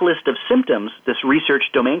checklist of symptoms, this research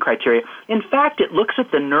domain criteria. In fact, it looks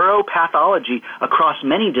at the neuropathology across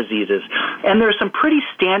many diseases. And there are some pretty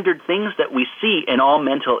standard things that we see in all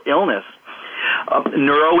mental illness.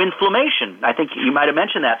 Neuroinflammation, I think you might have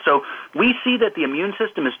mentioned that. So we see that the immune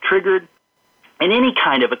system is triggered in any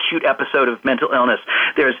kind of acute episode of mental illness.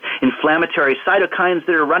 There's inflammatory cytokines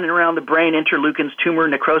that are running around the brain, interleukins, tumor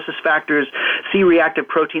necrosis factors, C-reactive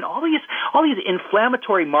protein, all these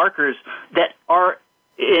inflammatory markers that are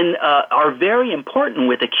very important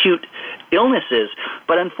with acute illnesses,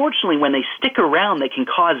 but unfortunately when they stick around they can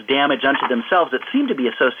cause damage unto themselves that seem to be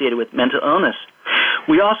associated with mental illness.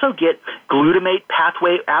 We also get glutamate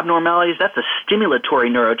pathway abnormalities. That's a stimulatory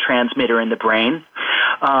neurotransmitter in the brain.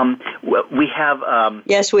 We have...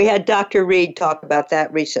 yes, we had Dr. Reed talk about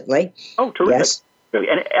that recently. Oh, terrific. Yes.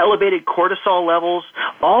 And elevated cortisol levels,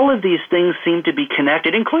 all of these things seem to be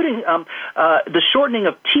connected, including the shortening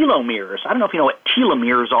of telomeres. I don't know if you know what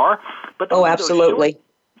telomeres are, but oh, absolutely.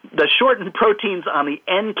 The shortened proteins on the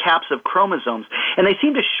end caps of chromosomes, and they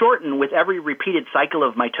seem to shorten with every repeated cycle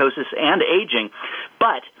of mitosis and aging,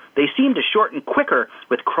 but they seem to shorten quicker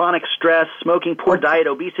with chronic stress, smoking, poor diet,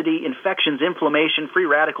 obesity, infections, inflammation, free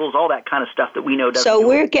radicals, all that kind of stuff that we know doesn't. So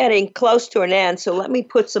we're getting close to an end, so let me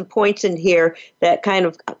put some points in here that kind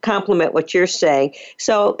of complement what you're saying.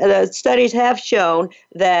 So the studies have shown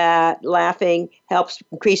that laughing helps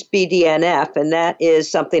increase BDNF, and that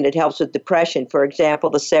is something that helps with depression. For example,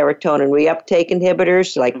 the serotonin reuptake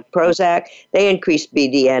inhibitors like Prozac, they increase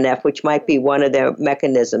BDNF, which might be one of their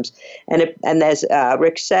mechanisms. And as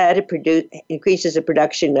Rick said, it increases the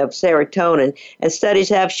production of serotonin, and studies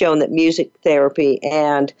have shown that music therapy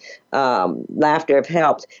and laughter have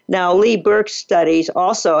helped. Now, Lee Burke's studies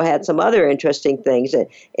also had some other interesting things.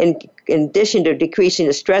 In addition to decreasing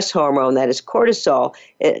the stress hormone, that is cortisol,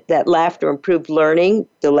 that laughter improved learning,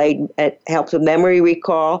 it helped with memory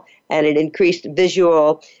recall, and it increased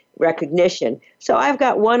visual recognition. So I've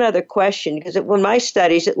got one other question, because in my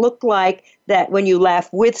studies, it looked like that when you laugh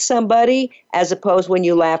with somebody, as opposed when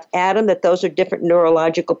you laugh at them, that those are different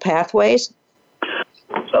neurological pathways.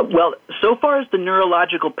 Well, so far as the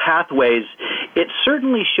neurological pathways, it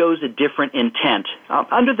certainly shows a different intent.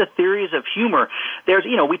 Under the theories of humor,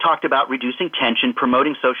 we talked about reducing tension,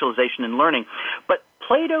 promoting socialization and learning, but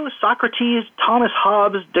Plato, Socrates, Thomas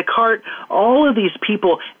Hobbes, Descartes, all of these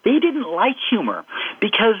people, they didn't like humor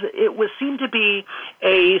because it seemed to be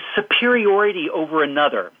a superiority over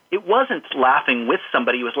another. It wasn't laughing with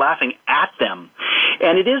somebody, it was laughing at them.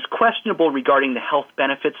 And it is questionable regarding the health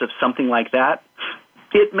benefits of something like that.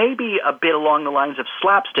 It may be a bit along the lines of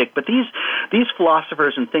slapstick, but these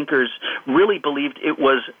philosophers and thinkers really believed it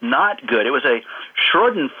was not good. It was a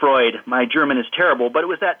Schadenfreude. My German is terrible, but it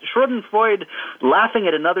was that Schadenfreude laughing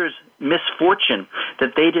at another's misfortune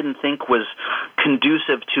that they didn't think was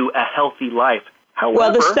conducive to a healthy life. However,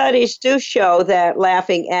 well, the studies do show that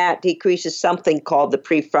laughing at decreases something called the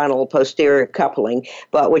prefrontal posterior coupling,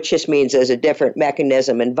 but which just means there's a different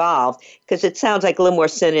mechanism involved, because it sounds like a little more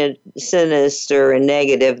sinister and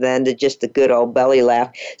negative than just the good old belly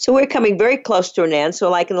laugh. So we're coming very close to an end.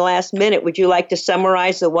 So like in the last minute, would you like to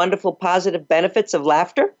summarize the wonderful positive benefits of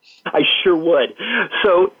laughter? I sure would.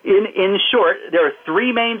 So in short, there are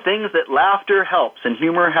three main things that laughter helps and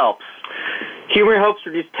humor helps. Humor helps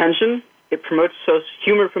reduce tension.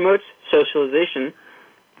 Humor promotes socialization,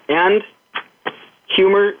 and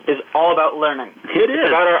humor is all about learning. It's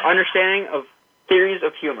about our understanding of theories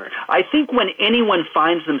of humor. I think when anyone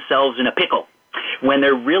finds themselves in a pickle, when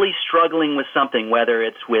they're really struggling with something, whether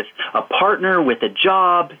it's with a partner, with a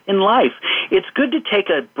job, in life, it's good to take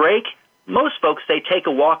a break. Most folks say take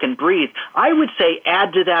a walk and breathe. I would say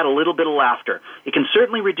add to that a little bit of laughter. It can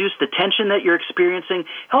certainly reduce the tension that you're experiencing,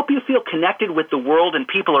 help you feel connected with the world and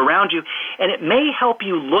people around you, and it may help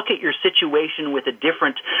you look at your situation with a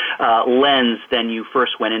different lens than you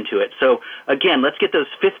first went into it. So, again, let's get those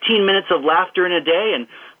 15 minutes of laughter in a day and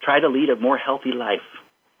try to lead a more healthy life.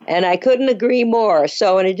 And I couldn't agree more.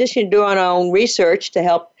 So in addition to doing our own research to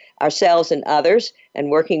help ourselves and others and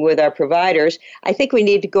working with our providers, I think we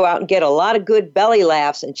need to go out and get a lot of good belly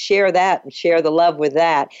laughs and share that and share the love with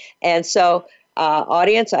that. And so,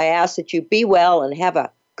 audience, I ask that you be well and have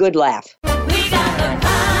a good laugh. We got the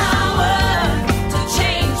power to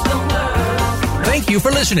change the world. Thank you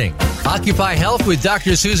for listening. Occupy Health with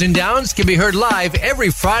Dr. Susan Downs can be heard live every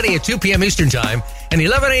Friday at 2 p.m. Eastern Time and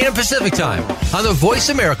 11 a.m. Pacific Time on the Voice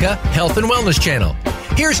America Health and Wellness Channel.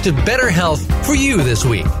 Here's to better health for you this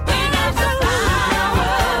week.